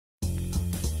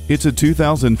It's a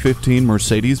 2015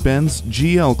 Mercedes-Benz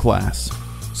GL Class.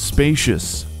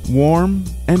 Spacious, warm,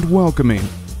 and welcoming,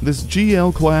 this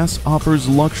GL Class offers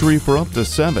luxury for up to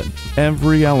 7.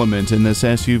 Every element in this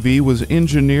SUV was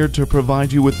engineered to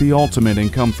provide you with the ultimate in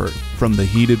comfort. From the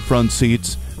heated front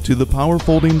seats to the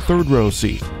power-folding third-row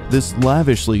seat, this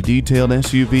lavishly detailed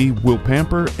SUV will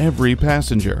pamper every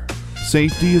passenger.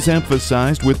 Safety is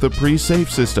emphasized with the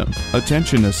pre-safe system,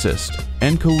 attention assist,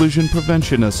 and collision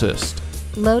prevention assist.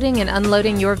 Loading and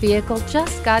unloading your vehicle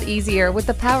just got easier with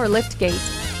the power lift gate.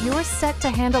 You're set to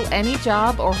handle any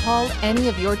job or haul any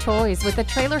of your toys with a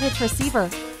trailer hitch receiver.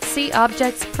 See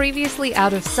objects previously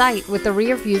out of sight with the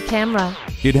rear view camera.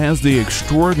 It has the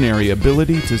extraordinary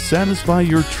ability to satisfy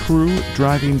your true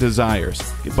driving desires.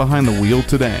 Get behind the wheel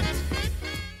today.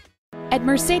 At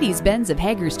Mercedes-Benz of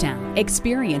Hagerstown,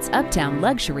 experience uptown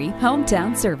luxury,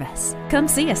 hometown service. Come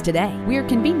see us today. We're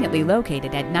conveniently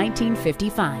located at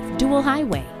 1955 Dual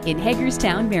Highway in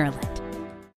Hagerstown, Maryland.